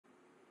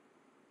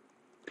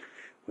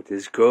What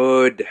is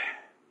good?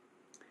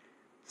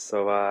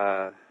 So,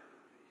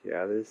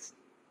 yeah,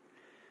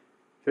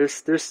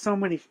 there's so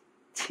many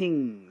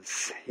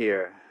things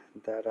here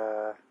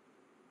that,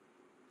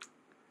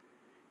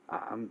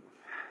 I'm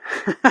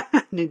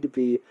I need to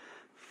be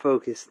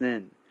focused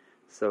in.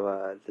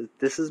 So,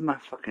 this is my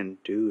fucking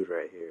dude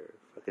right here.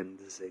 Fucking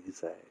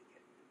Zigzag.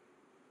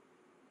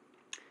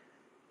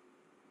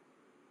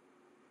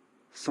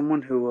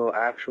 Someone who will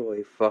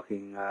actually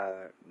fucking,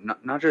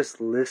 not just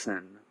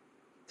listen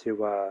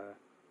to,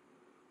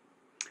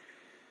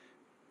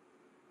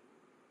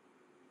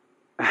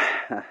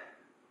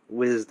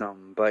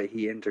 wisdom, but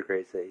he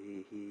integrates it.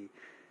 He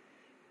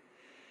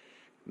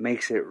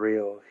makes it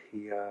real.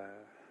 He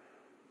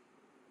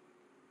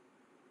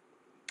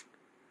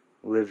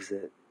lives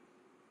it.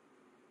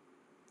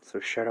 So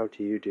shout out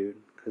to you, dude,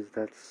 because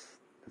that's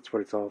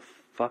what it's all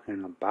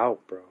fucking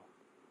about, bro.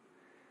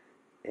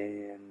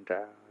 And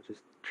I'll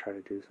just try to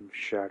do some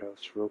shout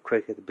outs real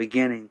quick at the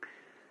beginning.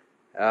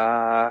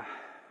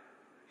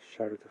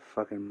 Shout out to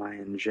fucking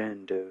Mayan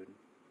Jin, dude.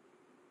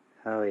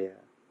 Hell yeah.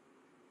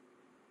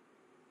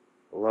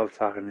 Love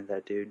talking to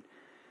that dude.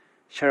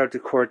 Shout out to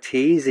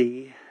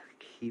Cortese,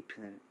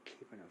 keeping it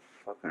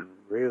fucking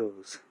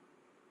reals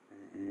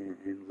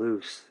and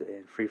loose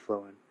and free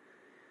flowing.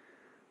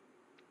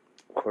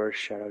 Of course,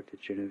 shout out to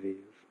Genevieve.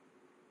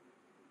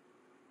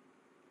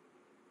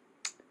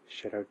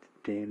 Shout out to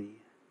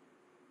Danny.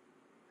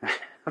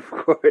 Of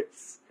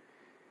course,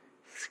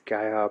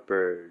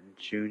 Skyhopper,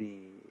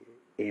 Junie,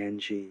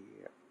 Angie,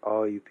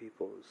 all you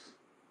peoples.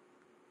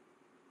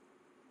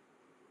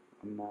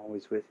 I'm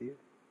always with you.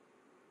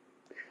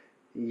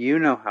 You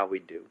know how we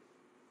do.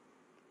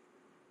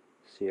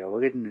 So yeah, we'll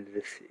get into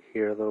this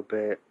here a little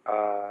bit.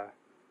 About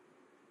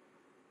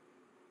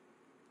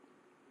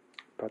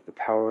the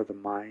power of the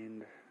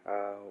mind,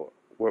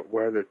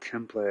 where the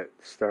template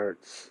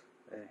starts,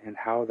 and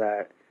how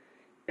that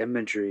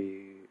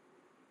imagery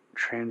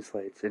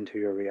translates into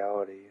your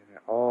reality. And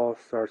it all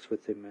starts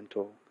with the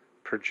mental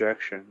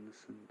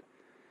projections. And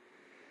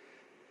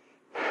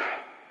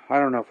I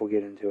don't know if we'll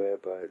get into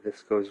it, but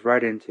this goes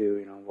right into,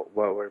 you know,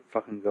 what we're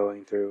fucking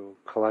going through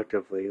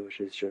collectively, which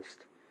is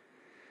just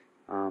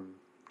a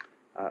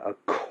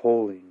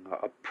pulling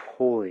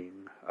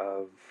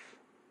of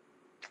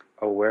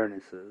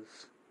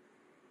awarenesses,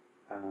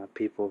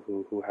 people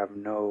who have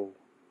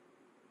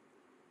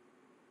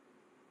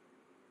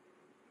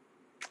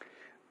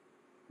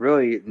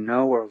really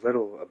no or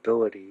little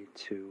ability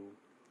to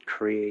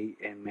create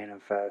and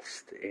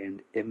manifest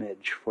an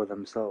image for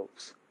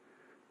themselves.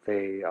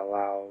 They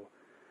allow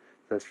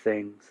the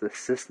things, the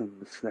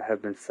systems that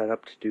have been set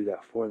up to do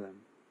that for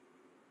them.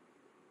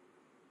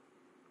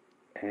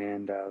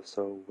 And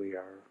so we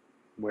are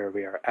where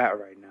we are at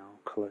right now,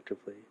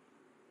 collectively.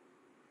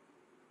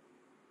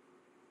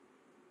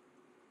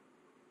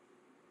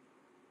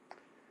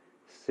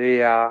 So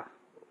yeah,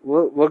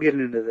 we'll get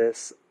into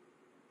this.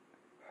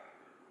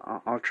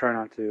 I'll try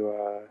not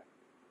to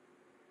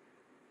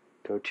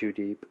go too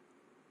deep,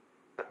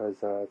 because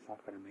it's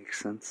not going to make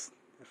sense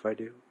if I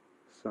do.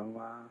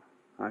 So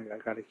I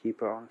got to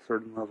keep it on a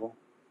certain level.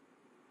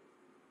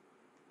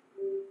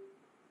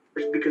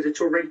 Because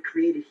it's already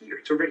created here.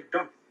 It's already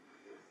done.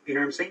 You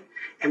know what I'm saying?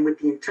 And with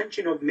the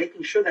intention of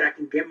making sure that I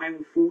can get my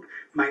own food,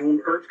 my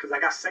own herbs, because I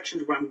got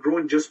sections where I'm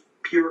growing just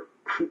pure.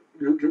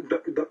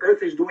 The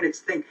earth is doing its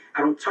thing.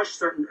 I don't touch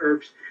certain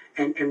herbs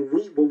and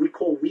what we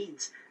call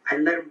weeds. I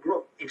let them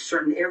grow in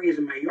certain areas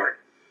in my yard.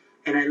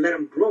 And I let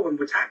them grow. And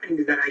what's happening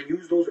is that I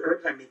use those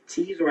herbs. I make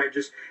teas, or I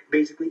just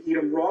basically eat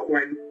them raw,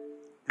 or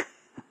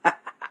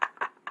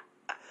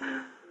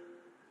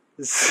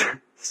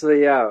So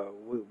yeah,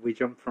 we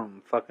jump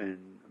from fucking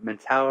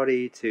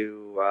mentality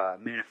to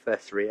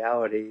manifest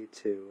reality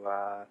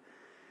to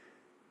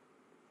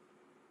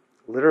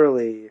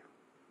literally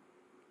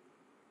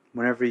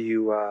whenever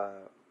you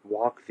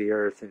walk the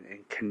earth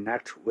and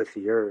connect with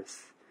the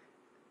earth,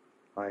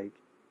 like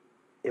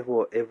it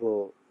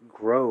will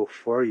grow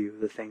for you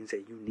the things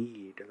that you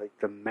need, like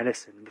the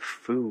medicine, the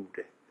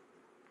food.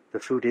 The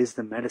food is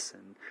the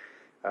medicine.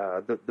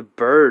 The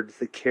birds,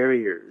 the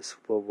carriers,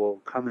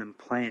 will come and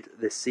plant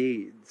the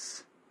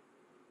seeds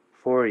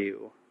for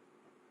you.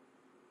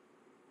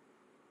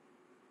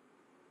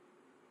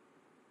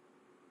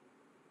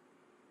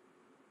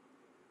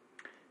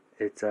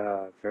 It's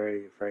a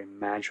very, very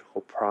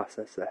magical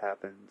process that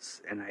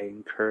happens, and I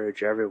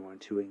encourage everyone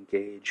to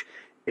engage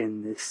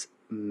in this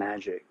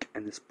magic,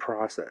 in this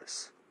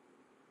process.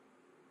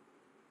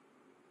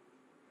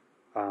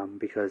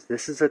 Because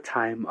this is a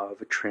time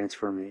of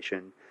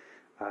transformation.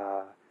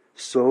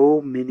 So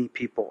many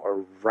people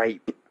are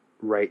ripe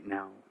right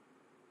now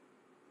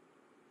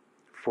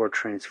for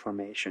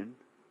transformation.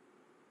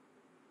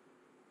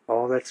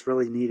 All that's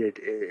really needed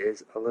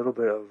is a little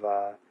bit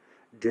of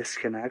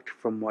disconnect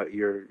from what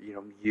you're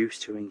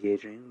used to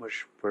engaging,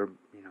 which we're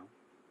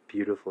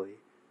beautifully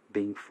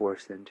being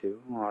forced into,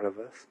 a lot of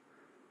us.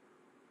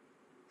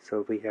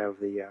 So we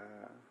have the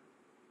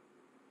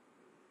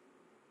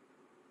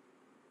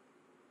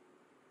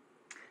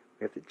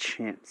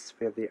chance,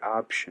 we have the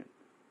option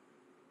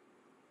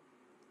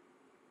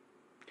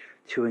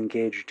to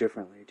engage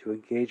differently, to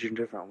engage in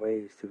different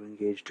ways, to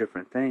engage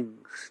different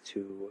things,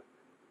 to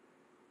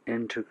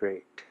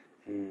integrate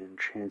and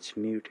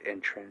transmute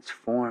and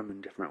transform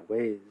in different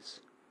ways,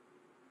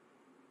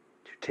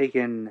 to take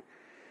in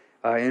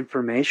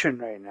information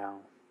right now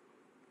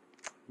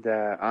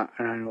that,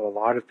 and I know a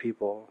lot of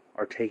people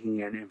are taking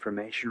in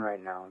information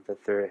right now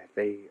that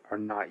they are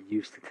not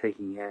used to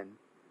taking in,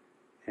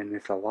 and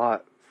it's a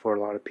lot for a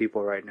lot of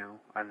people right now,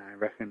 and I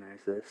recognize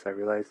this, I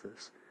realize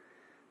this,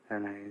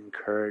 and I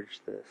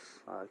encourage this.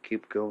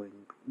 Keep going.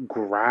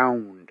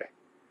 Ground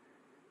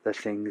the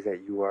things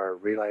that you are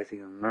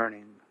realizing and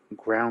learning.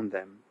 Ground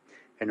them,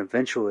 and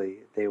eventually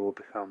they will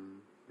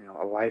become,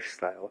 a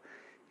lifestyle.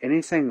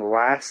 Anything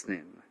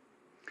lasting,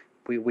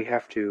 we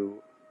have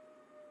to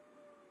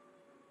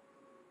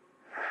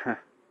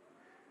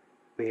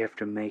we have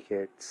to make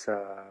it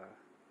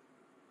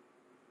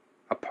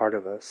a part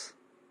of us.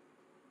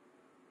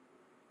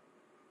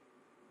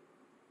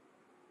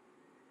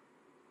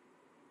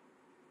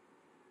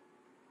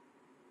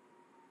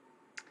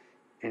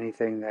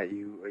 Anything that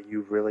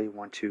you really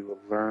want to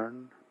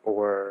learn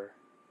or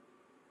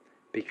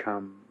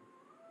become.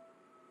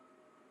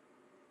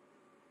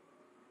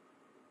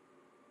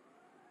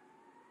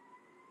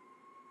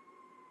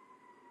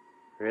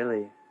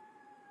 Really.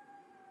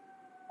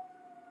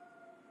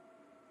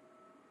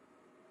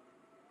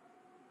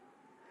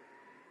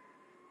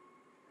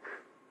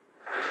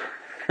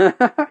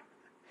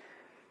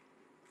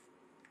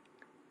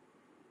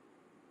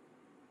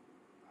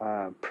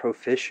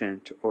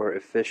 Proficient or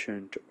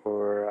efficient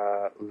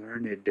or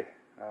learned,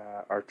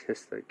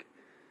 artistic.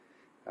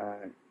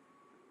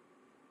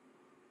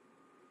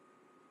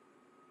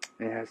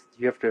 You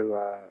have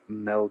to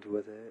meld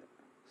with it.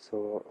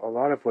 So a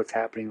lot of what's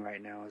happening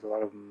right now is a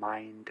lot of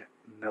mind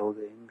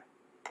melding.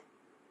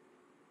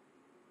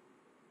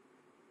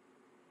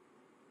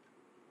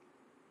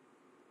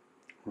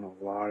 On a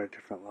lot of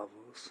different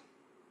levels.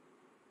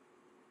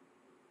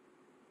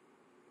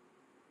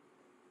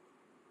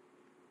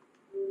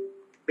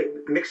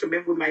 Mix them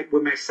in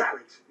with my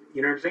salads.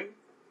 You know what I'm saying?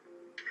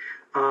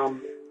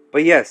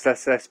 But yes,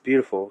 that's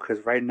beautiful,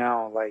 because right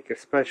now, like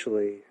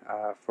especially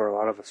for a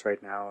lot of us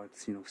right now,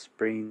 it's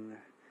spring,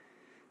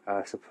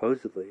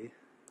 supposedly,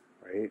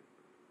 right?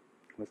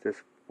 With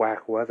this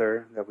whack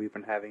weather that we've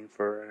been having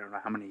for I don't know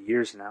how many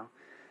years now.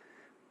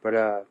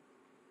 But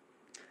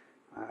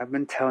I've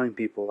been telling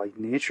people, like,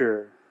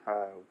 nature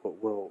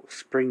will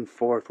spring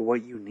forth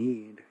what you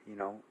need,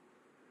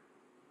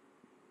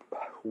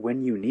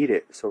 when you need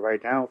it. So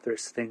right now, if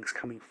there's things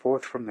coming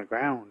forth from the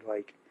ground,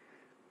 like,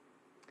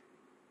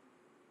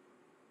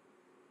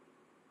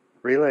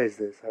 realize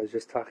this. I was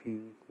just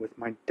talking with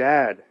my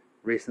dad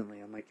recently.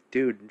 I'm like,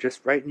 dude,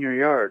 just right in your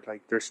yard,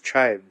 like, there's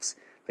chives,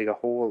 like a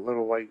whole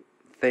little like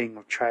thing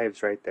of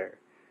chives right there.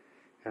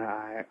 And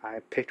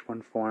I picked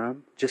one for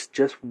him,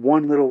 just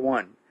one little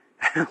one,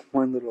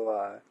 one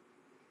little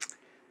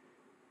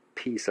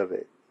piece of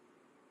it.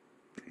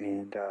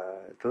 And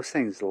those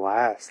things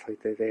last.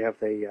 Like they have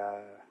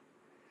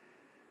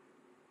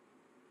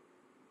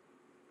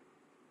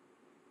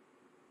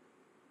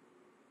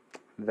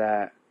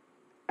that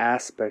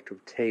aspect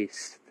of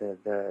taste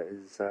that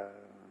is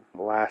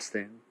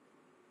lasting.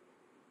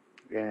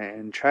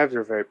 And chives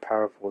are very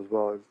powerful as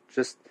well. It's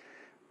just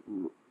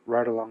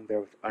right along there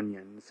with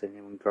onions and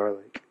even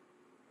garlic.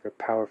 They're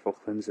powerful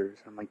cleansers.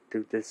 I'm like,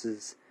 dude, this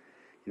is,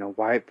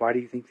 why do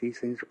you think these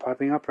things are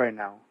popping up right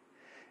now?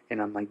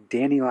 And I'm like,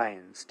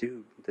 dandelions,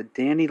 dude, the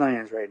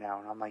dandelions right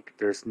now. And I'm like,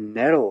 there's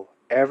nettle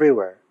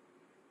everywhere.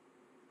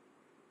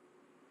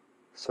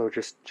 So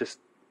just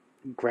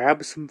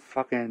grab some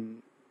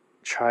fucking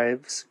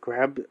chives,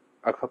 grab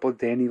a couple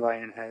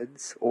dandelion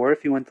heads, or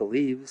if you want the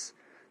leaves,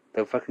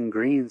 the fucking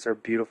greens are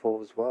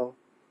beautiful as well.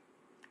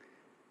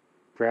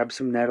 Grab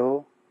some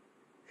nettle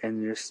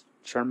and just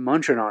start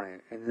munching on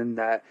it. And then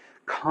that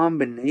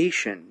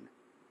combination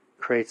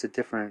creates a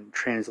different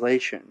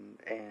translation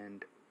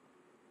and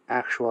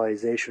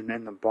actualization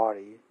in the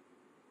body.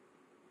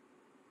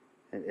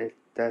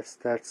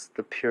 That's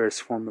the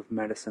purest form of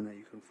medicine that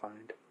you can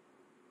find.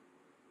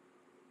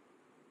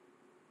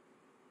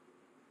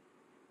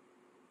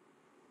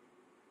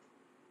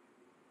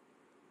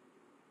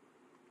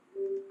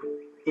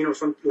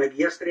 Some like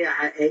yesterday I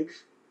had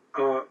eggs,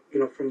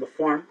 from the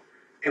farm,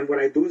 and what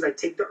I do is I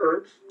take the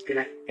herbs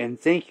and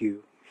thank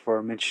you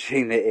for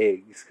mentioning the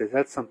eggs, because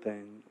that's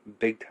something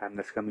big time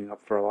that's coming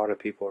up for a lot of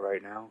people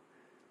right now,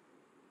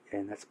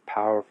 and that's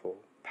powerful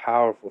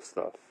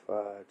stuff.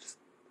 Just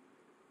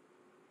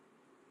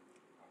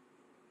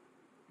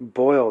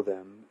boil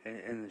them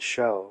in the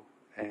shell,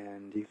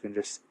 and you can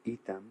just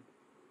eat them.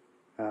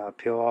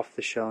 Peel off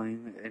the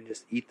shelling and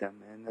just eat them,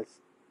 and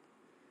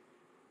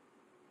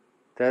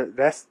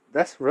that's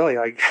really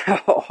like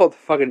all the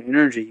fucking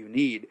energy you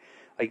need.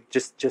 Like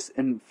just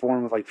in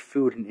form of like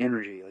food and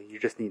energy. Like you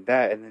just need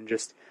that, and then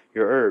just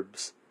your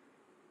herbs,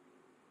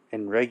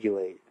 and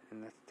regulate,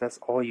 and that's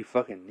all you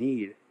fucking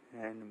need.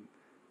 And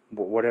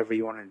whatever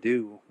you want to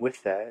do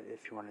with that,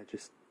 if you want to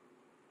just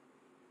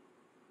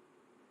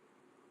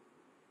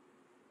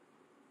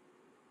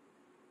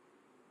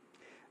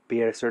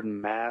be at a certain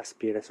mass,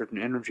 be at a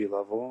certain energy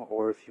level,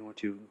 or if you want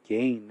to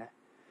gain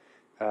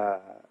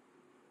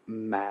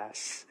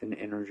mass and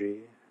energy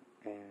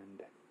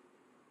and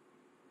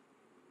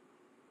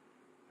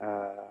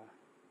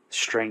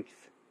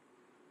strength,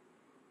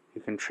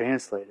 you can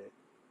translate it.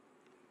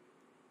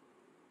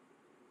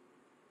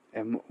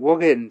 And we'll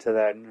get into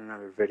that in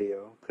another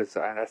video, because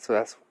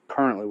that's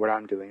currently what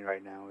I'm doing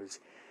right now, is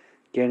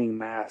gaining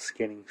mass,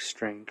 gaining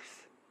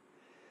strength,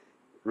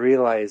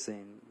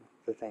 realizing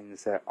the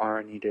things that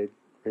are needed,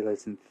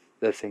 realizing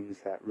the things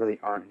that really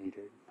aren't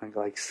needed,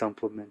 like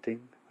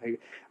supplementing.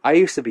 Like, I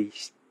used to be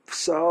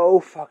so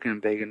fucking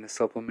big into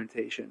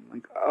supplementation,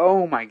 like,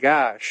 oh my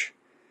gosh.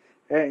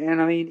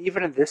 And I mean,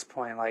 even at this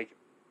point, like,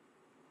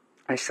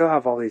 I still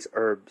have all these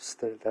herbs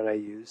that I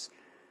use,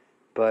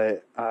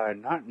 but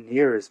not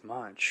near as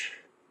much.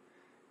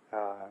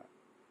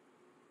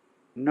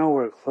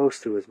 Nowhere close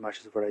to as much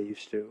as what I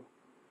used to.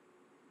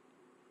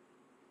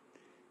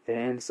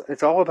 And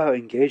it's all about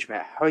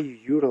engagement, how you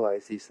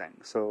utilize these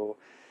things. So,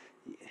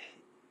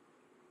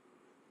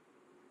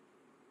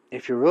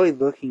 if you're really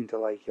looking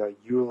to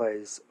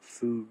utilize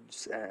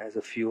foods as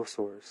a fuel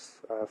source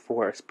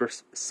for a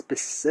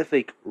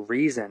specific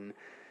reason,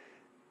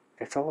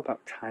 it's all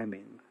about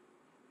timing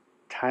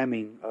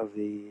of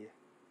the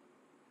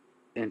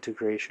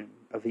integration,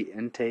 of the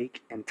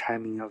intake, and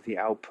timing of the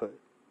output,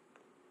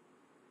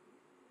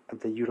 of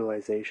the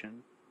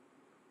utilization.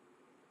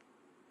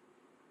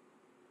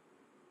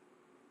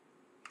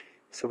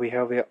 So we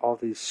have all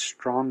these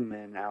strong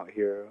men out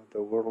here,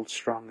 the world's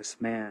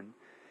strongest man,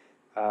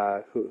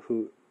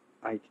 who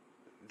like,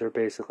 they're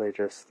basically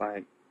just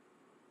like,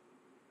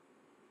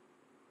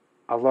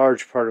 a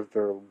large part of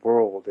their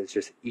world is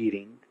just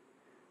eating.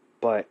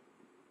 But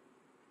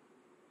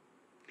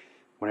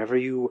whenever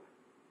you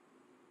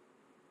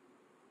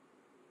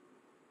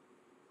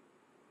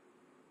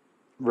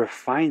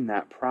refine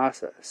that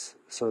process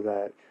so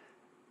that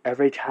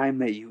every time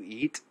that you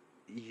eat,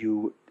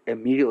 you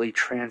immediately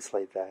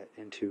translate that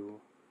into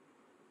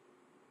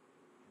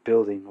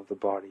building of the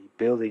body,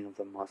 building of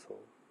the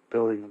muscle,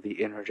 building of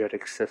the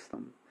energetic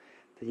system,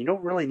 then you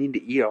don't really need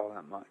to eat all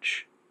that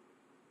much.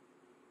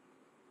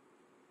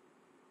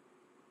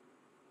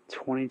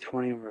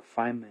 2020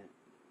 refinement,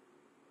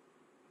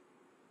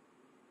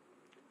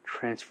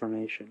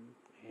 transformation,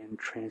 and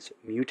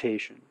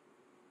transmutation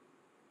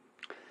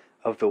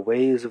of the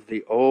ways of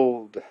the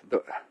old.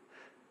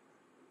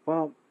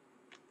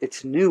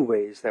 It's new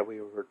ways that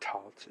we were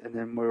taught, and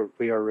then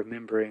we are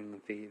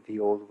remembering the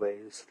old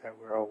ways that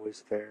were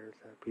always there,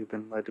 that we've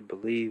been led to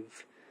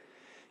believe.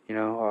 You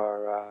know,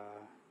 our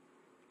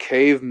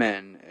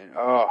cavemen, and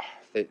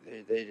they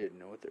didn't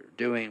know what they were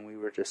doing. We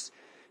were just,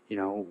 we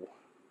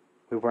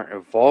weren't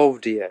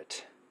evolved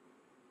yet.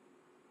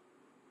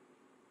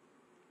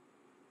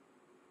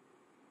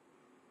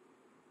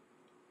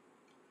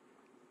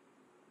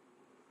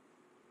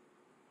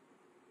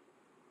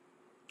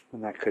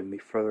 And that couldn't be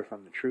further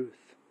from the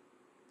truth.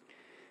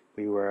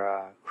 We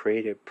were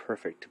created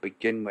perfect to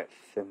begin with,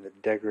 and the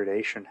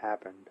degradation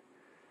happened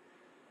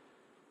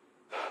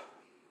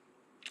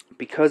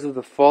because of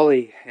the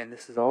folly, and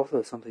this is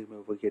also something we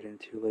will get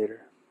into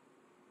later,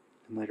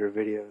 in later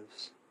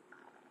videos.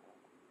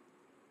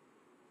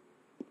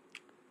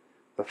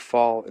 The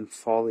fall and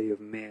folly of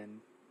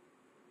man,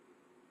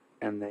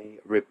 and the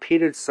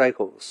repeated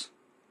cycles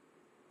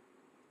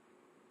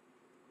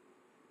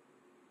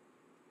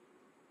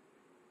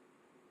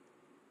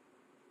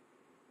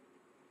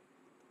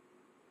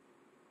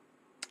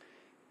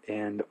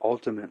and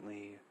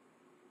ultimately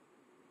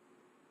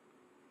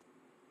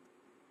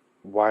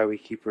why we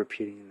keep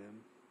repeating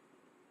them.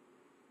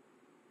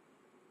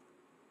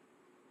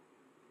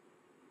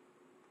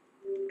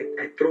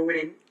 I throw it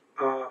in,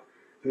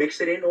 mix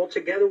it in all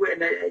together,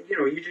 and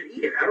you just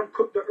eat it. I don't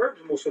cook the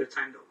herbs most of the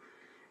time, though.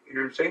 You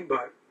know what I'm saying?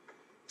 But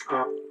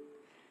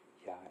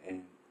yeah,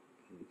 and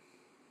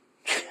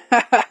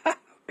I'm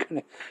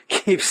gonna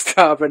keep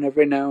stopping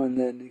every now and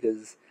then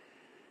because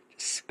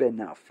just spitting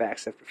out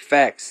facts after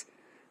facts.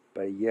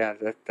 But yeah,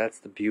 that's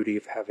the beauty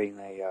of having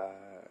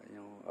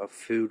a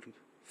food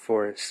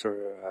forest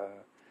or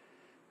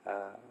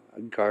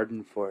a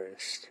garden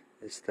forest,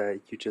 is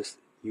that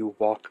you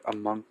walk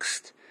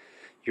amongst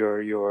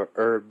your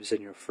herbs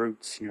and your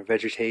fruits and your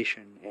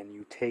vegetation, and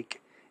you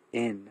take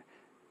in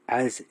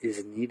as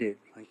is needed.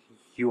 Like,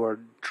 you are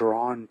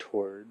drawn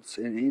towards,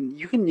 and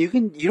you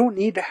don't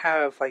need to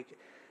have like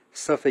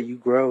stuff that you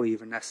grow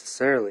even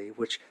necessarily,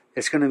 which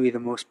is going to be the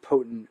most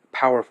potent,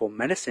 powerful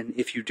medicine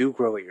if you do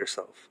grow it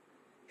yourself,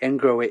 and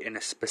grow it in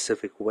a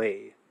specific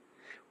way,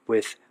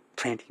 with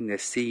planting the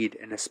seed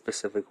in a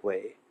specific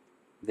way.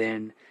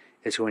 Then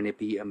it's going to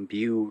be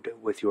imbued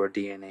with your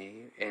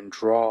DNA and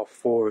draw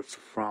forth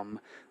from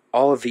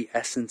all of the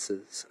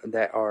essences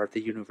that are the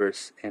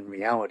universe and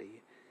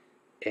reality,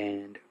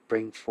 and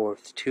bring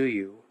forth to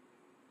you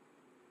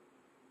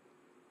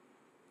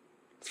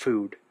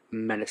food,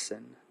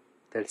 medicine,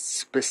 that's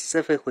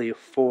specifically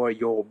for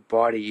your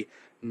body,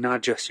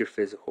 not just your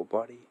physical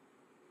body.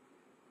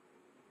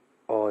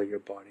 All your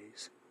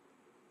bodies.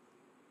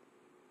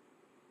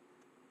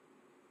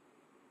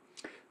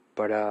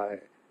 But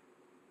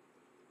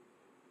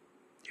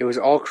it was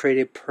all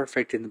created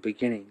perfect in the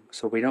beginning,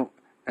 so we don't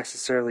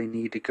necessarily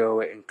need to go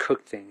and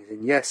cook things.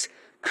 And yes,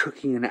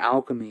 cooking and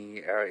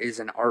alchemy is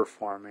an art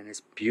form, and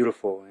it's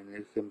beautiful, and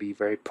it can be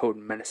very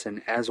potent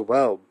medicine as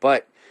well.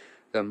 But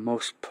the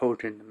most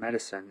potent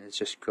medicine is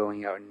just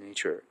going out in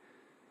nature,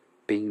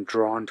 being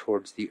drawn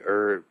towards the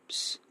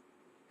herbs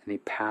and the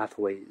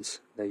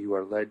pathways that you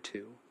are led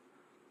to,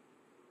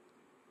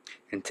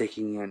 and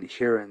taking in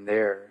here and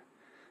there,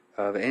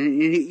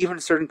 and even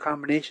certain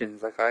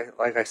combinations, like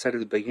I said at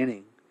the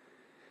beginning.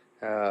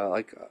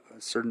 Like a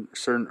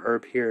certain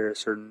herb here, a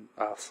certain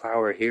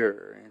flower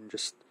here, and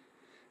just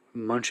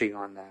munching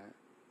on that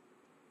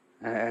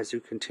as you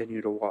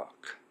continue to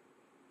walk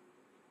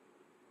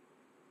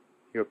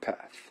your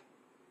path.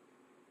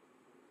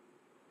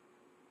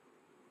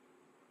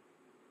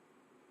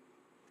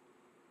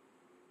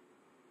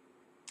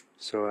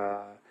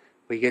 So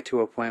we get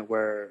to a point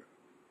where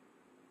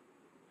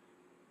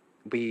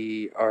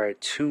we are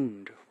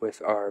attuned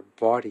with our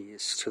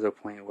bodies to the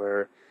point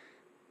where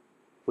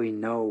we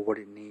know what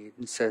it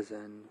needs, as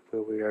in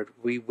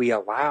we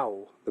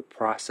allow the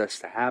process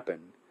to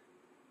happen,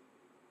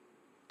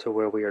 to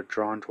where we are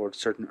drawn towards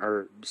certain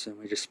herbs and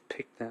we just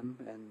pick them,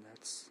 and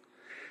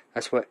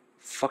that's what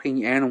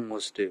fucking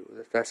animals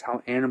do. That's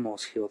how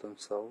animals heal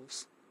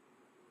themselves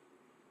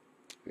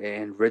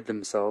and rid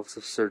themselves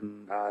of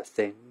certain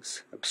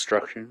things,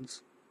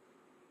 obstructions.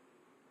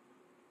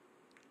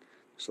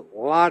 There's a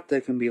lot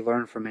that can be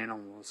learned from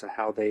animals and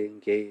how they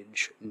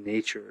engage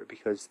nature,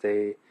 because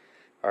they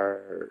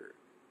are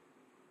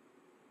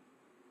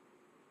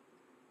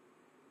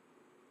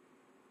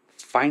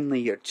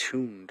finely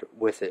attuned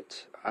with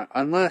it,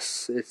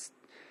 unless it's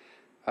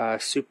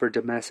super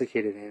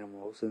domesticated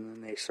animals, and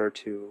then they start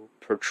to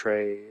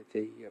portray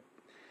the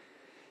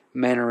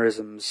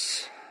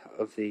mannerisms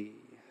of the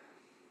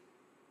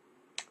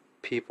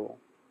people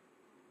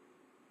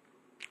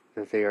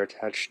that they are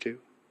attached to.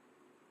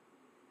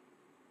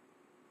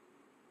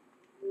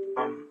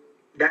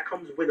 That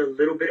comes with a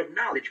little bit of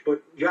knowledge,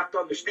 but you have to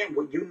understand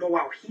what you know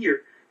out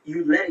here,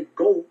 you let it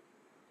go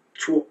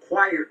to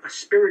acquire a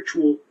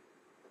spiritual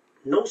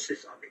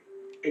gnosis of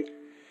it.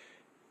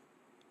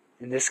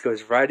 And this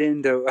goes right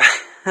into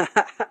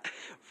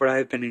what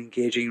I've been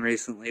engaging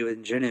recently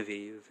with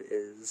Genevieve,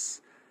 is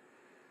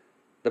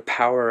the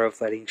power of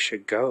letting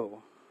shit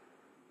go.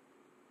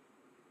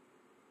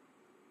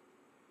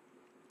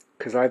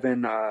 Because I've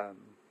been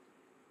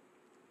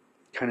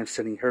kind of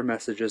sending her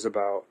messages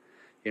about,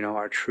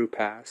 our true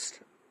past,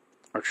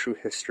 our true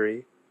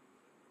history,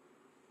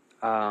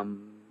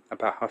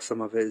 about how some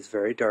of it is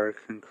very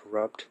dark and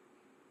corrupt,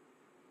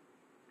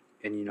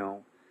 and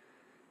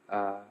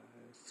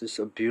it's just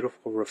a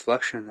beautiful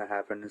reflection that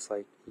happened. It's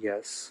like,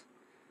 yes,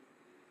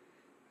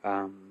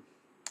 and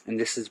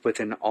this is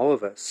within all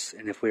of us,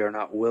 and if we are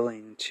not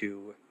willing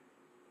to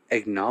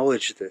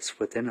acknowledge this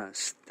within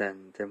us,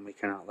 then we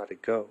cannot let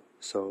it go.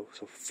 So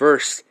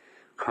first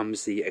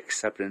comes the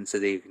acceptance,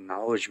 of the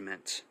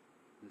acknowledgement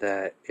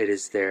that it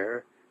is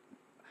there,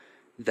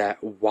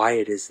 that why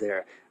it is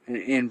there,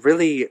 and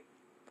really,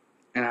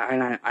 and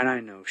I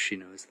know she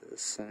knows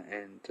this,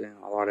 and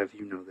a lot of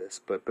you know this,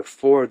 but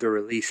before the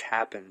release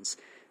happens,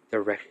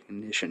 the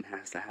recognition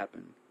has to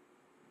happen.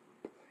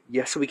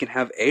 Yes, we can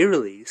have a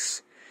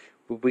release,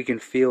 but we can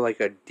feel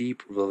like a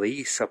deep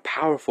release, a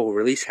powerful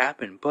release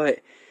happen, but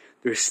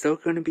there's still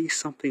going to be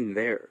something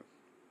there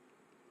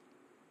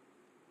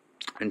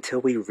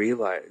until we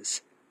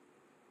realize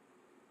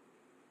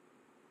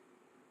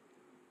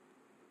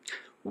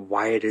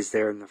why it is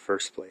there in the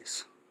first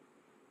place.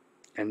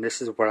 And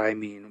this is what I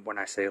mean when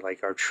I say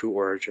like our true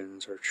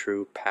origins, our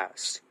true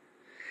past.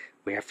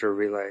 We have to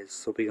realize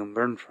so we can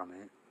learn from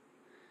it.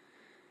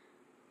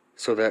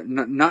 So that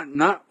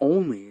not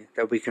only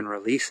that we can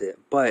release it,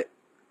 but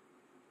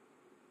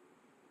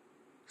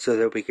so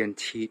that we can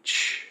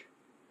teach,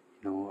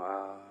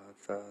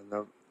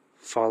 the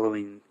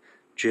following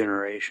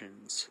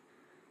generations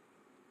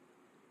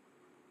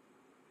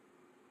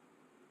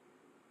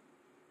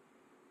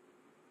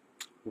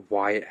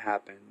why it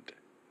happened,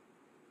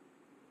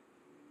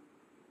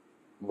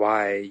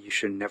 why you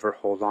should never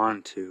hold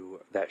on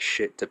to that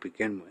shit to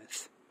begin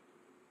with.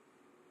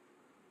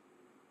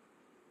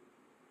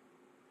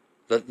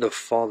 The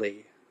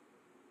folly,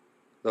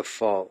 the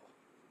fall.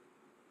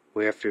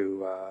 We have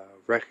to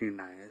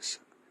recognize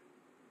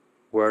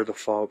where the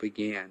fall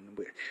began.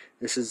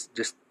 This is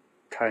just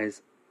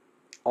ties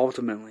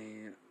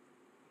ultimately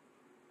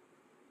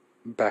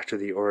back to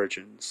the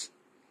origins.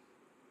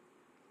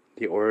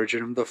 The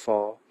origin of the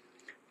fall,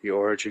 the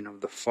origin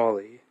of the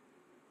folly,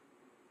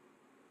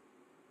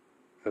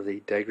 of the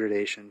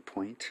degradation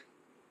point.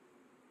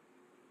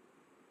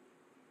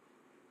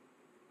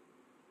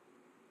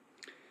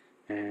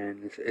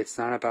 And it's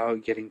not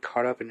about getting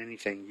caught up in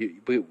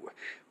anything.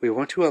 We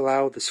want to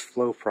allow this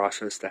flow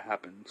process to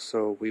happen.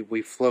 So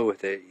we flow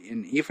with it.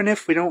 And even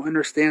if we don't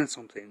understand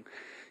something,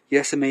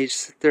 yes, it may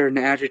sit there and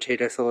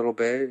agitate us a little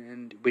bit,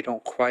 and we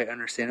don't quite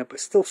understand it, but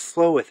still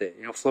flow with it.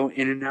 Flow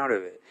in and out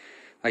of it.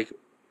 Like,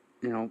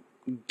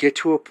 get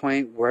to a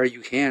point where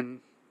you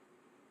can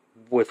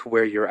with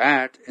where you're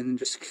at, and then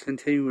just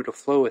continue to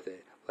flow with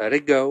it. Let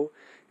it go,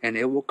 and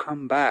it will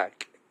come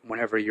back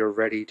whenever you're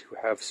ready to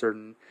have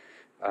certain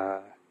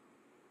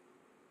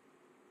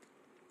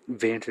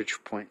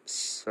vantage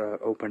points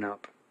open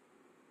up,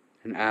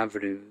 and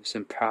avenues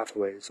and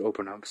pathways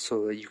open up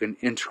so that you can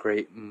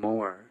integrate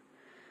more.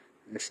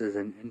 This is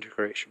an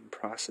integration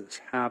process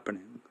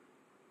happening.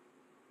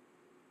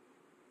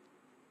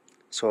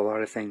 So a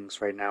lot of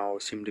things right now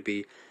seem to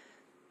be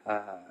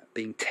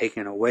being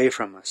taken away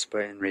from us,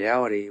 but in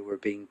reality, we're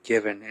being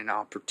given an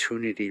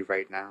opportunity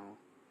right now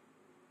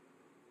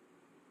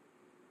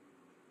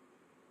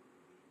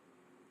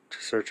to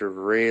start to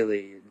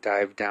really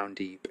dive down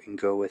deep and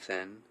go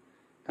within.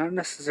 Not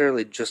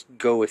necessarily just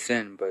go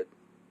within,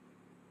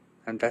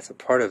 and that's a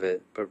part of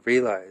it, but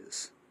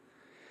realize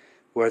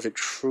where the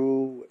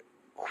true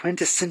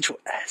quintessential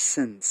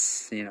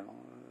essence,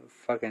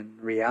 fucking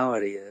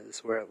reality is,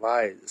 where it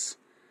lies.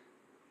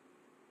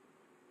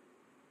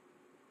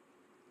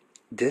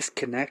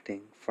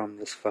 Disconnecting from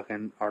this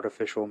fucking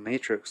artificial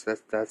matrix.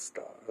 That's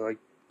like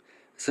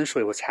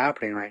essentially what's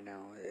happening right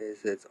now.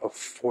 It's a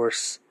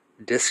force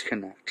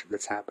disconnect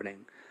that's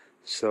happening.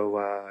 So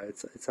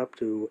it's up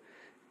to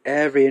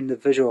every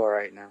individual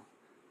right now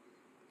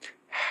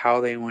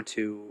how they want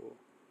to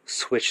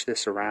switch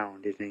this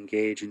around and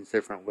engage in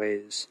different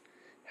ways.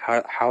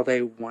 How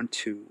they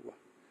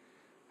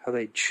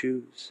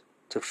choose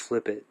to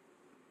flip it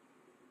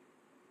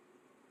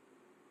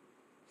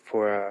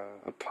for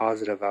a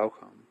positive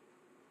outcome.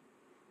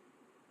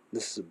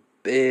 This is a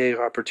big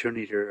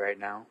opportunity right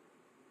now.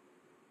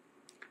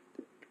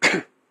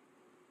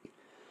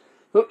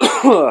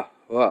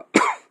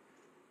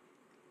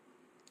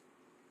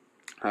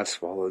 I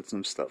swallowed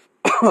some stuff.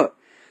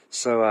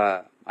 So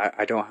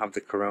I don't have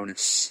the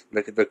coronas,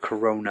 the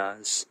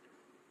coronas,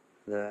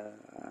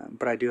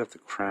 but I do have the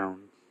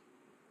crown.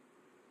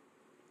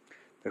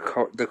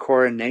 The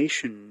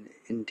coronation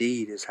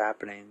indeed is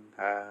happening.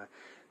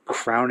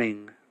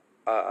 Crowning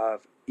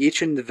of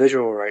each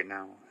individual right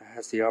now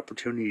has the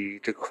opportunity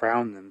to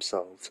crown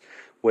themselves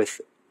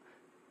with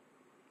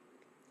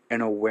a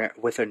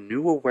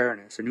new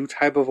awareness, a new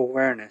type of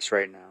awareness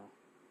right now.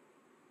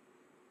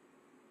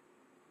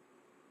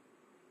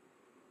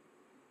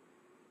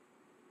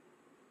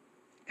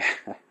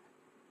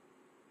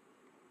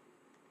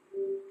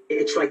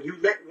 It's like you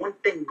let one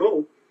thing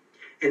go,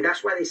 and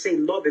that's why they say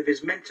love, if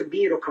it's meant to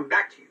be, it'll come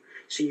back to you.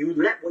 So you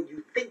let what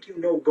you think you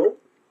know go,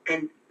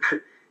 and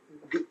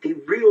the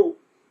real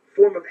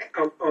form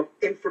of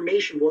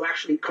information will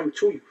actually come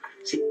to you.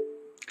 See,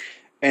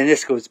 and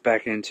this goes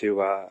back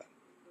into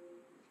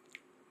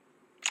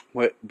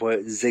what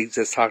Ziggs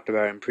has talked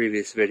about in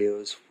previous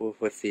videos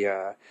with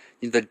the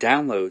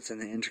downloads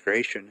and the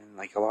integration, and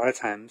like a lot of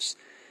times,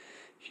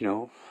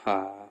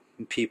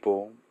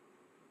 people,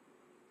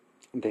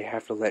 they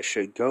have to let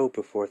shit go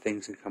before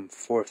things can come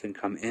forth and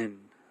come in,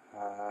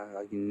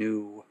 like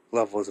new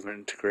levels of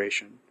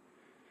integration.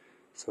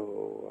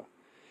 So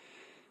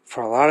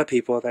for a lot of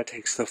people, that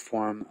takes the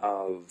form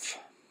of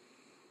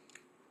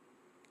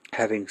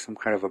having some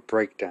kind of a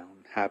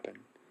breakdown happen,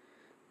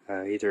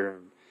 either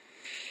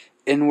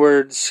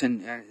inwards,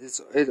 and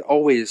it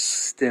always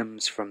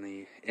stems from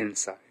the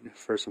inside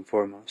first and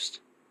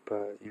foremost.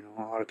 But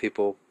a lot of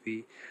people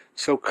be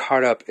so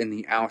caught up in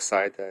the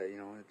outside that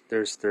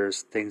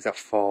there's things that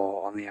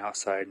fall on the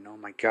outside, and oh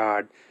my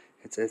God,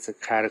 it's a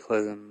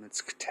cataclysm, it's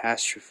a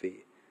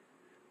catastrophe.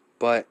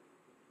 But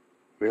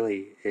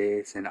really,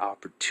 it's an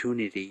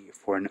opportunity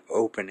for an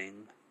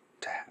opening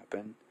to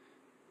happen.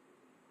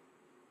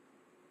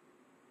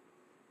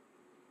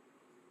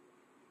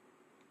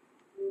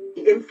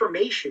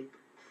 Information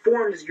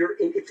forms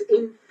it's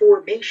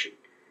information,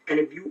 and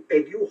if you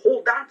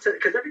hold on to,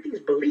 because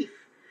everything's belief,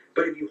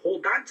 but if you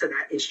hold on to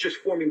that, it's just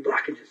forming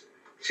blockages.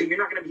 So you're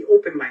not going to be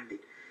open-minded.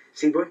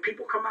 See, when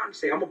people come out and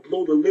say, I'm going to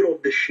blow the lid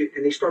off this shit,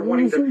 and they start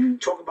wanting to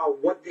talk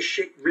about what this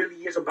shit really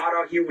is about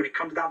out here when it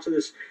comes down to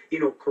this,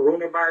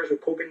 coronavirus or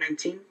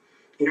COVID-19,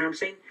 you know what I'm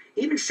saying?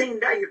 Even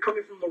saying that, you're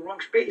coming from the wrong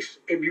space,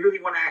 if you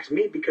really want to ask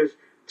me, because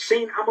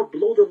saying, I'm going to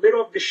blow the lid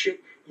off this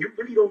shit, you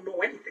really don't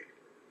know anything.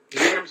 You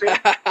know what I'm saying?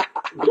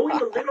 Blowing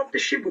the lid off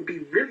this shit would be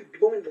really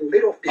blowing the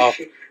lid off this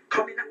shit,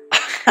 coming out.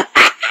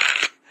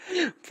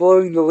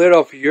 Blowing the lid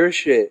off your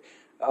shit.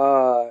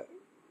 Shout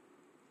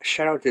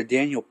out to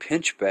Daniel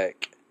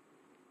Pinchbeck.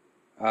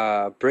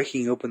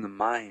 Breaking Open the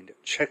Mind.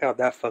 Check out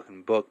that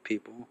fucking book,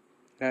 people.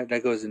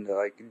 That goes into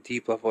like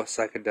deep level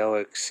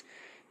psychedelics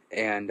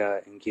and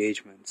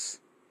engagements.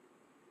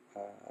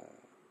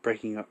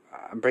 Breaking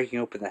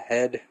Open the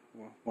Head.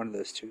 One of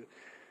those two.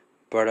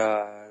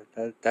 But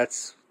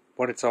that's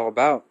what it's all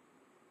about.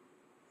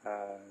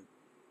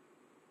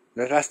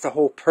 That's the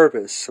whole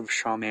purpose of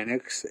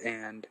shamanics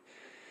and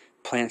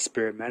plant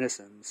spirit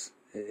medicines,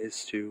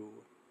 is to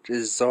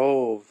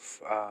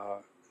dissolve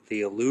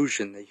the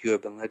illusion that you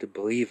have been led to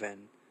believe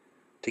in,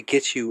 to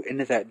get you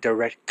into that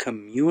direct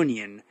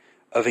communion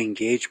of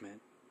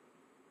engagement.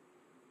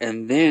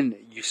 And then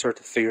you start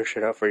to figure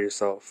shit out for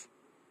yourself.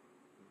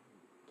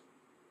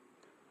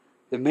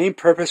 The main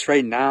purpose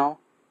right now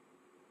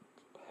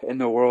in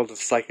the world of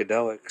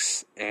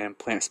psychedelics and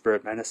plant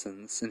spirit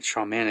medicines and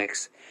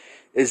shamanics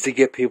is to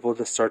get people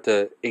to start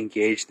to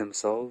engage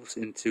themselves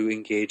and to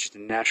engage the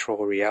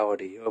natural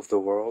reality of the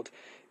world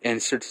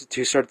and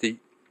to start to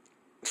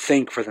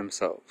think for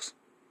themselves.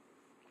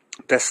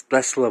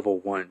 That's level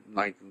one,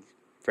 like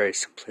very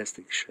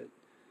simplistic shit.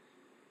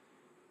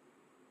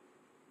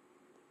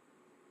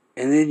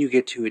 And then you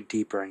get to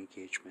deeper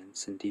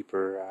engagements and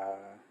deeper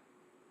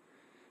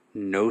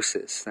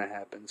gnosis that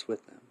happens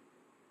with them.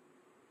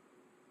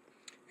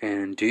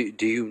 And do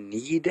you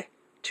need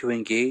to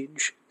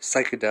engage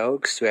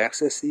psychedelics to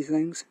access these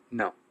things?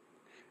 No.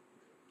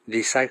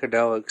 These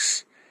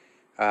psychedelics,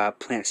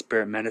 plant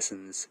spirit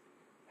medicines,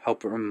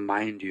 help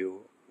remind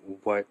you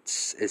what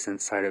is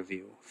inside of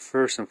you.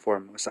 First and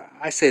foremost,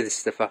 I say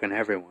this to fucking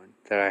everyone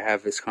that I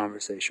have this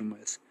conversation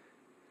with.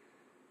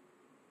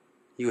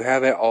 You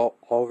have it all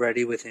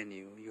already within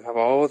you. You have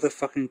all the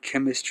fucking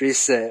chemistry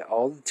set,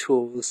 all the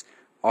tools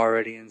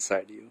already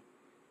inside you.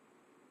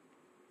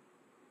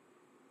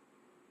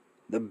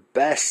 The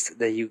best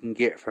that you can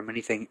get from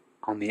anything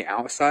on the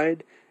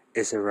outside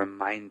is a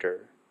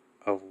reminder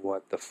of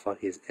what the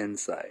fuck is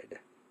inside.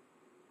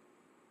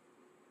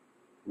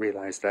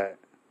 Realize that.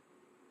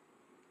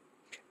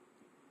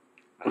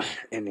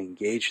 And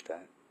engage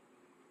that.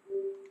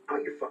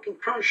 Out your fucking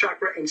crown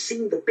chakra and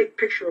seeing the big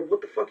picture of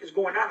what the fuck is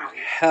going on out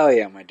here. Hell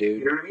yeah, my dude.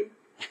 You know what I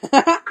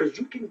mean? Because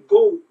you can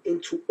go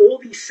into all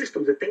these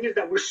systems. The thing is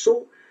that we're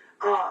so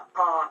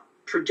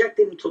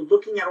projected into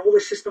looking at all the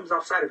systems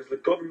outside of us, the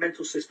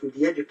governmental system,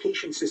 the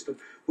education system.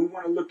 We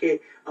want to look at,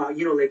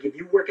 like if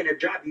you work in a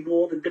job, you know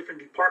all the different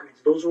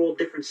departments. Those are all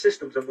different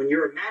systems. And when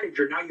you're a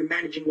manager, now you're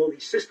managing all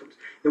these systems.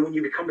 Then when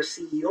you become a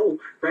CEO,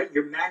 right,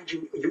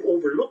 you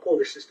overlook all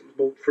the systems.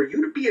 But for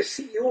you to be a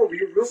CEO of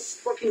your real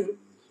fucking,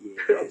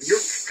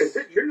 yes. Because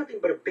you're nothing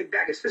but a big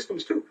bag of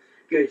systems too.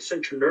 You got your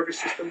central nervous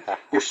system,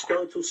 your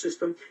skeletal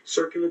system,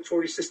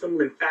 circulatory system,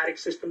 lymphatic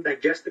system,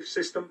 digestive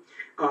system.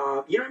 You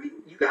know what I mean?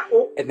 You got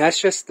all. And that's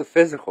just the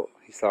physical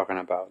he's talking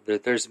about.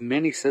 There's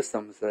many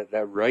systems that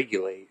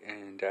regulate,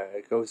 and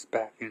it goes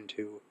back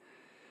into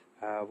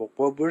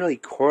what really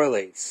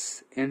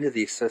correlates into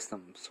these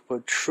systems.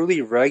 What truly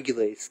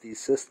regulates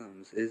these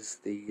systems is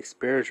the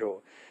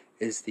spiritual,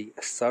 is the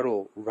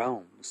subtle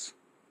realms,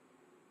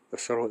 the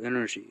subtle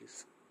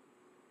energies.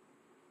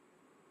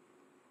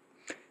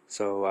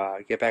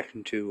 So get back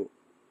into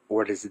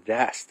where does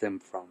that stem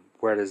from?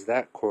 Where does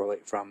that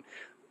correlate from?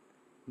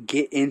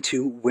 Get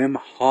into Wim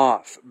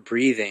Hof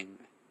breathing.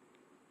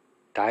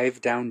 Dive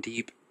down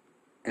deep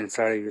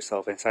inside of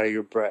yourself, inside of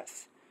your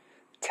breath.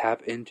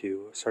 Tap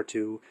into, start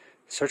to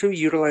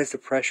utilize the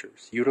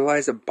pressures.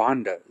 Utilize the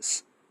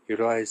bandhas.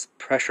 Utilize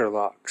pressure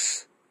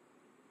locks.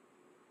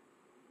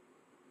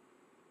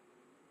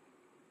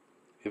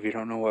 If you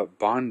don't know what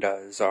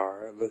bandhas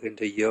are, look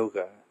into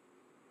yoga.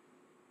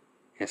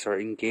 And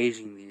start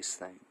engaging these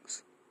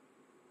things.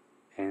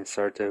 And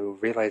start to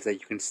realize that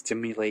you can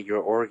stimulate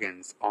your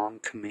organs on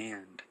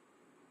command.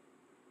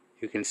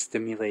 You can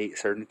stimulate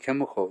certain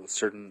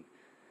chemicals, and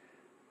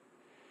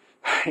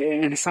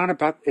it's not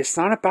about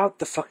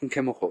the fucking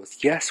chemicals.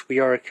 Yes, we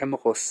are a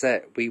chemical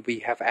set.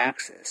 We have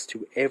access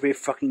to every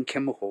fucking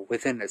chemical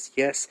within us.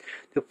 Yes,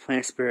 the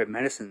plant spirit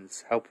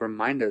medicines help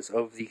remind us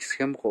of these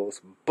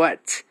chemicals,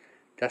 but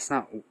that's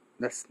not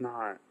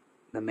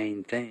the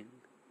main thing.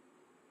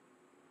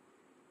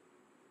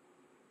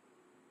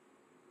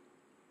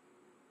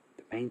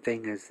 The main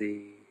thing is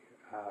the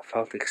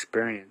felt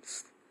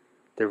experience,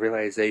 the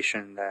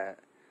realization that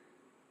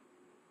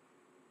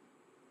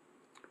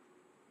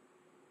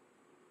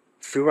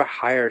through a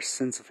higher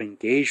sense of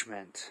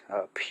engagement,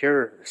 a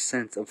pure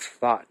sense of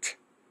thought,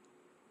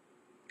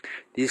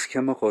 these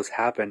chemicals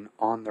happen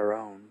on their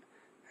own.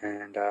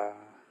 And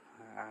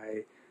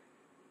I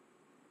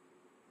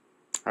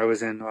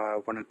was in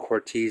one of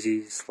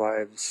Cortese's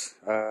lives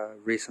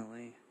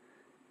recently,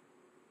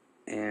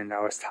 and I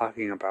was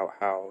talking about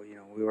how,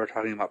 we were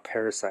talking about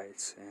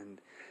parasites,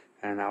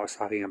 and I was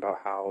talking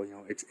about how,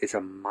 it's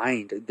a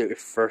mind, it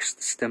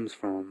first stems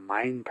from a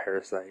mind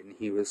parasite, and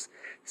he was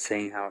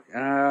saying how,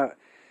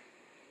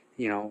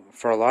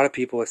 for a lot of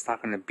people it's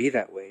not going to be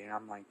that way, and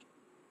I'm like,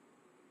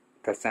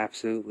 that's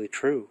absolutely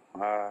true.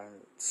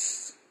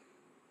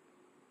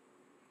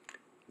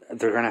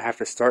 They're going to have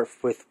to start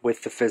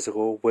with the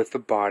physical, with the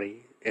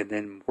body, and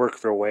then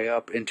work their way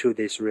up into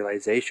this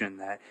realization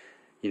that,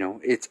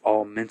 it's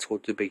all mental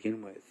to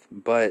begin with.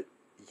 But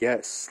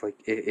yes, like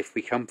if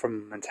we come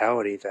from a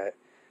mentality that,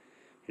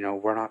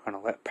 we're not going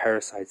to let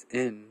parasites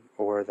in,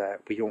 or that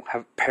we don't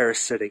have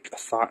parasitic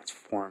thought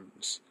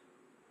forms,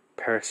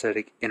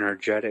 parasitic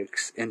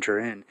energetics enter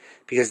in,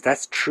 because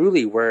that's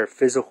truly where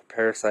physical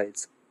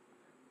parasites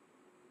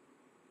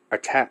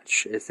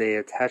attach, is they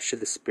attach to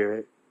the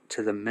spirit,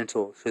 to the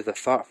mental, to the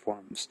thought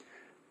forms.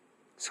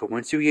 So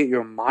once you get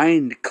your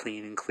mind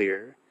clean and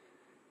clear,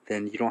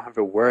 then you don't have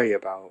to worry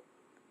about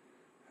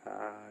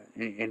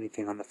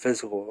anything on the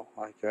physical,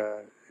 like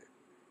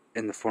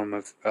in the form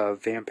of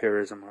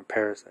vampirism or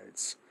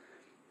parasites.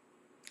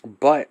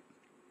 But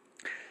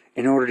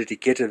in order to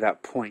get to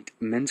that point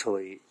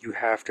mentally, you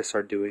have to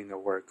start doing the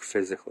work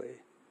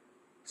physically.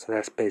 So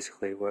that's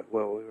basically what we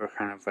were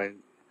kind of like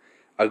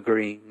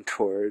agreeing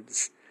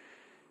towards,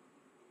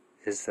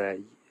 is that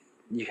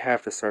you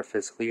have to start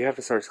physically. You have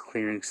to start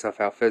clearing stuff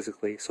out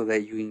physically so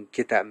that you can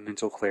get that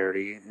mental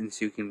clarity, and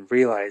so you can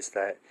realize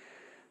that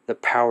the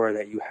power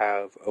that you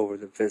have over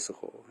the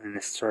physical, and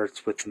it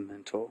starts with the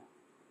mental.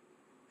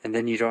 And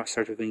then you don't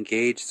start to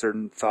engage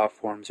certain thought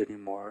forms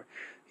anymore.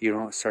 You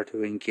don't start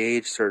to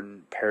engage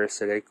certain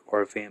parasitic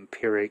or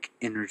vampiric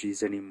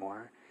energies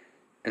anymore.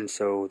 And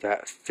so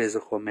that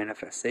physical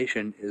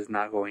manifestation is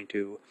not going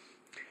to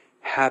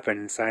happen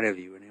inside of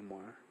you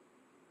anymore.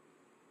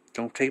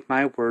 Don't take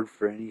my word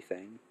for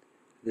anything.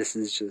 This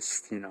is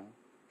just,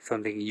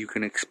 something you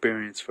can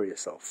experience for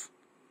yourself.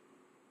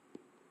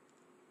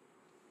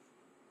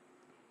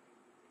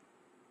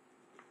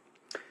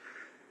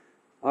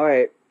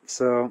 Alright,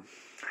 so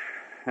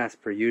as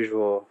per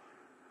usual,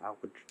 I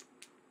would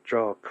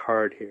draw a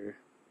card here.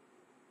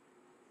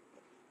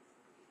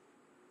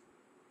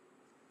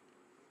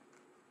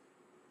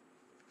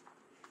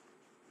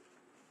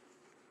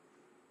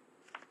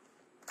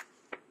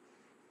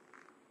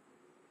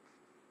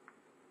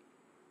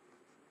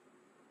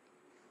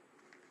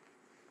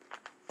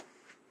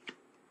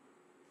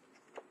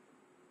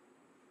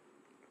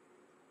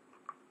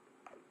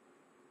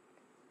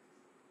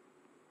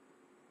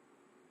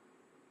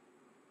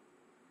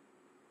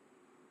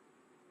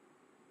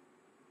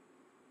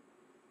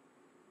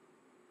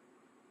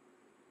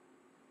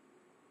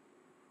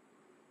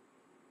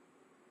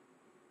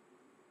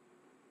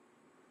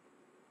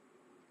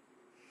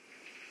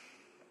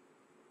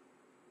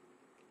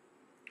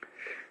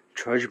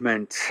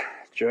 Judgment.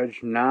 Judge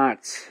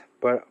not.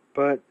 But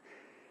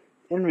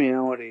in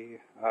reality,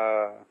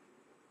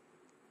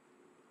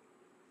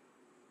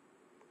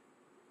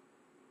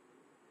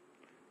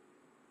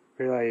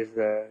 realize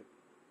that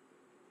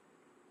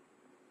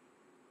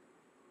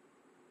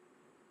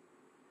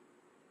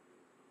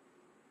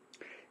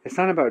it's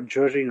not about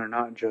judging or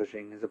not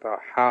judging. It's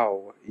about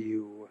how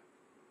you.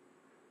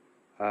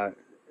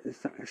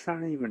 It's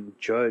not even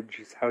judge.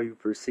 It's how you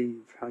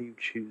perceive, how you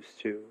choose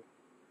to.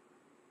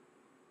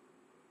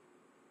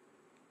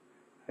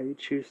 How you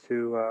choose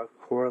to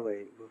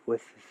correlate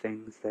with the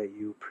things that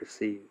you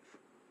perceive.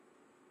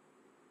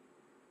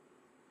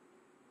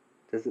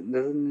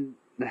 Doesn't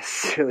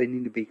necessarily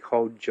need to be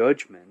called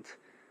judgment.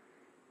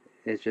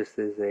 It just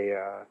is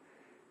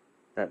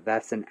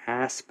that's an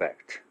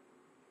aspect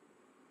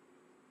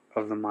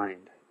of the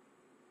mind,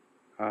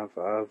 of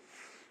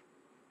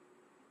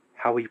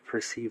how we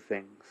perceive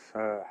things,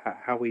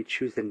 how we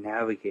choose to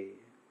navigate.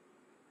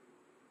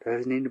 It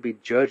doesn't need to be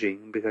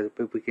judging, because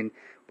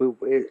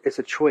it's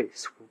a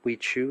choice. We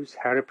choose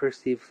how to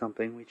perceive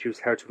something, we choose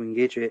how to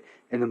engage it,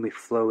 and then we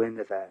flow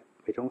into that.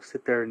 We don't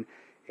sit there and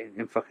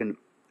fucking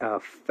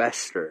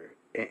fester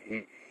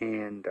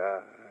and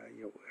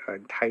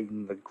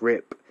tighten the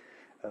grip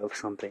of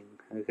something,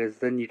 because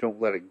then you don't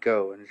let it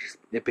go, and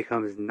it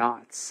becomes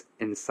knots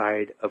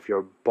inside of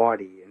your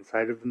body,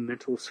 inside of the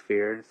mental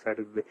sphere, inside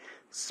of the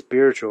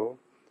spiritual,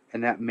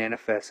 and that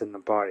manifests in the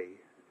body,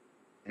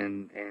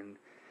 and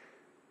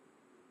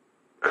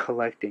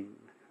collecting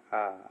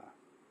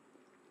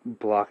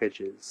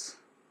blockages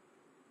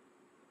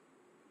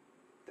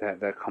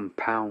that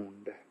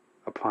compound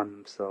upon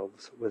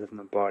themselves within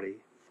the body.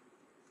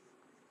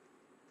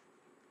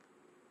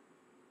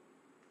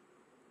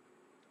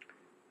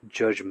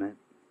 Judgment.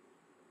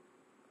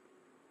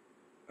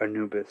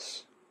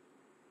 Anubis.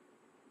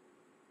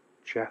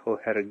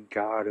 Jackal-headed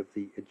god of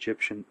the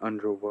Egyptian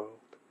underworld,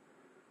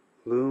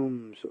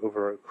 looms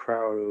over a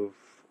crowd of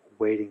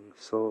waiting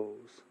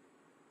souls.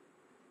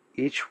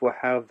 Each will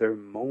have their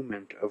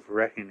moment of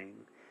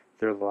reckoning,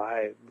 their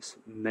lives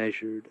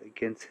measured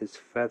against his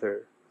feather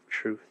of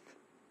truth.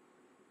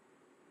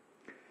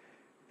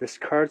 This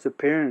card's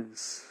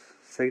appearance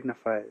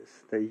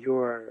signifies that you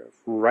are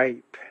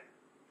ripe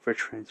for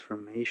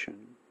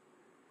transformation.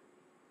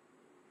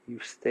 You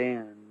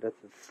stand at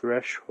the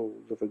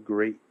threshold of a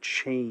great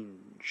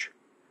change,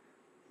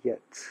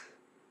 yet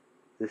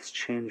this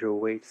change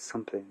awaits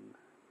something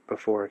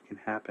before it can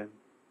happen.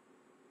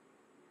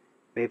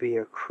 Maybe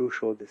a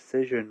crucial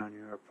decision on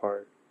your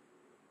part,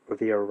 or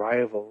the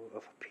arrival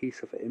of a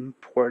piece of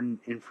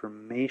important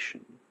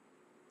information.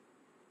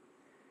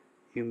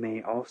 You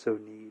may also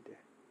need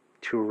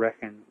to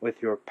reckon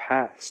with your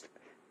past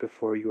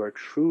before you are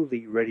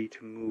truly ready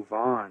to move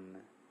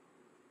on.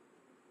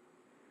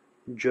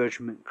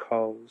 Judgment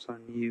calls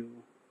on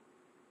you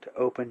to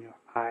open your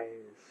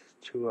eyes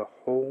to a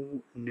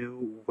whole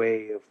new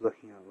way of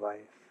looking at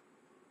life,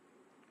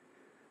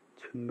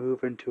 to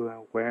move into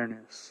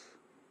awareness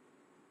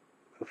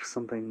of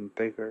something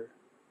bigger.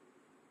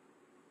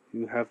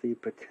 You have the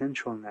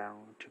potential now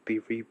to be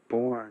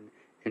reborn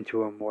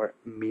into a more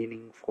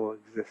meaningful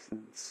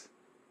existence.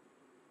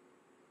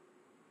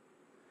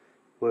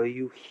 Will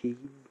you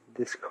heed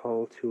this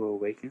call to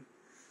awaken?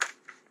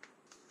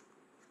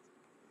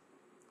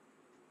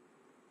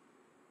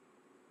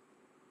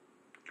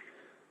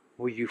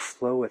 Will you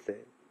flow with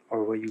it,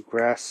 or will you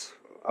grasp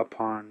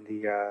upon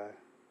the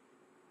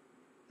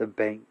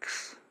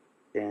banks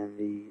and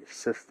the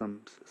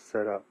systems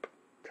set up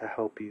to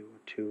help you,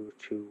 to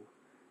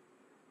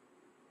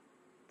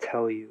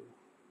tell you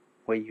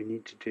what you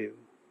need to do?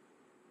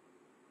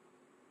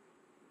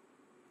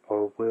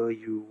 Or will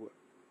you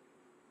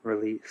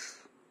release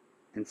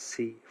and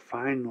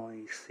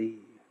finally see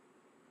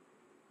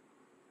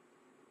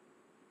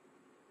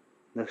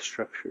the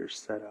structures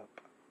set up?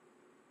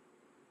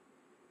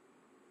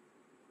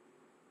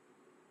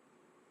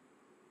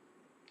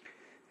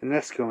 And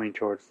that's going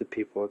towards the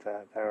people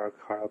that are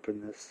caught up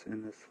in this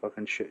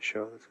fucking shit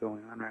show that's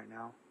going on right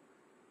now.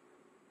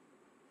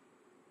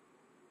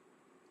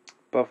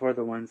 But for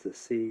the ones that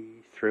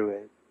see through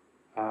it,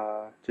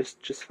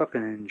 just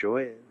fucking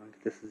enjoy it.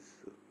 Like, this is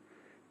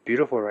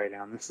beautiful right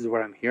now. And this is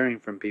what I'm hearing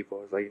from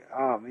people. It's like,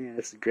 oh man,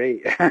 this is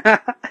great. I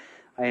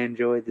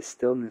enjoy the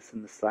stillness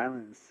and the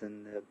silence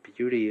and the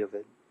beauty of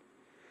it.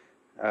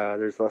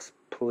 There's less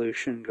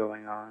pollution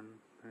going on.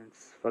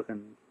 It's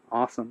fucking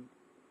awesome.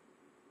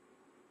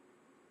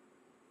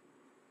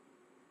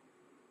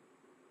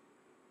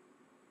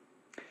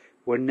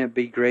 Wouldn't it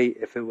be great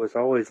if it was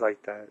always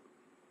like that?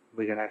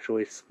 We can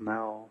actually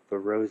smell the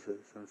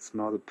roses and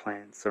smell the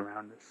plants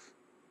around us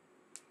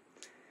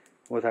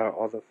without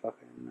all the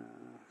fucking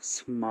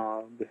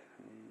smog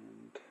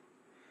and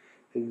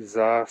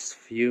exhaust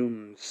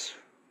fumes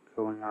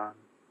going on.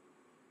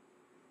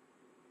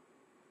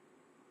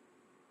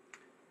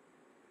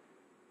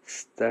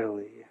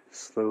 Steadily,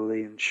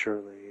 slowly and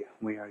surely,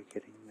 we are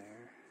getting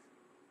there.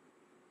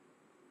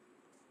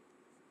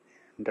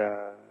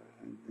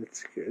 And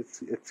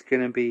it's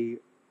gonna be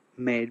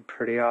made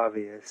pretty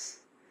obvious.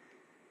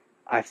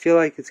 I feel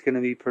like it's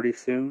gonna be pretty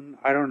soon.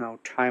 I don't know,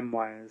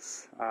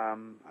 time-wise.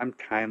 I'm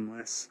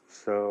timeless,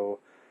 so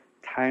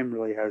time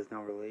really has no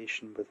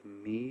relation with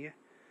me.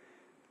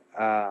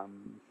 I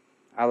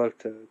look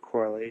to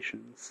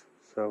correlations,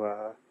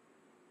 so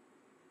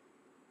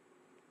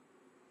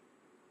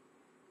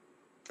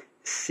it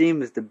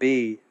seems to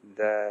be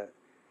that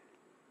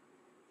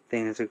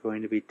things are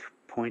going to be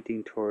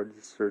pointing towards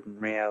a certain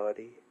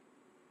reality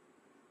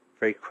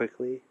very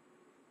quickly,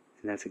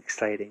 and that's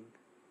exciting.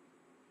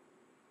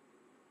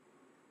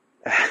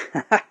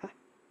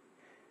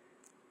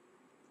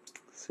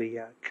 So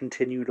yeah,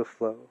 continue to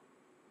flow,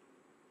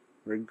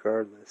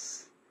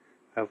 regardless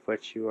of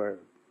what you are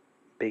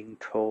being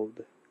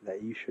told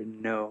that you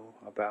should know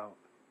about.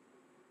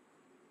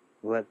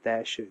 Let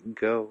that shit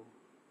go,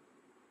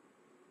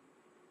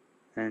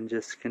 and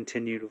just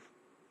continue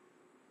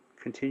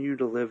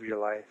to live your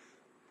life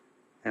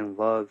and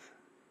love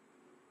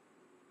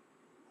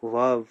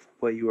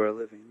what you are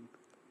living.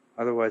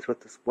 Otherwise,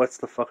 what's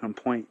the fucking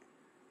point?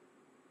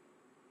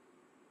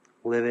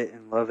 Live it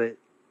and love it.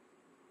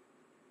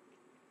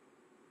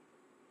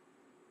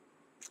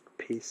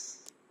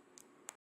 Peace.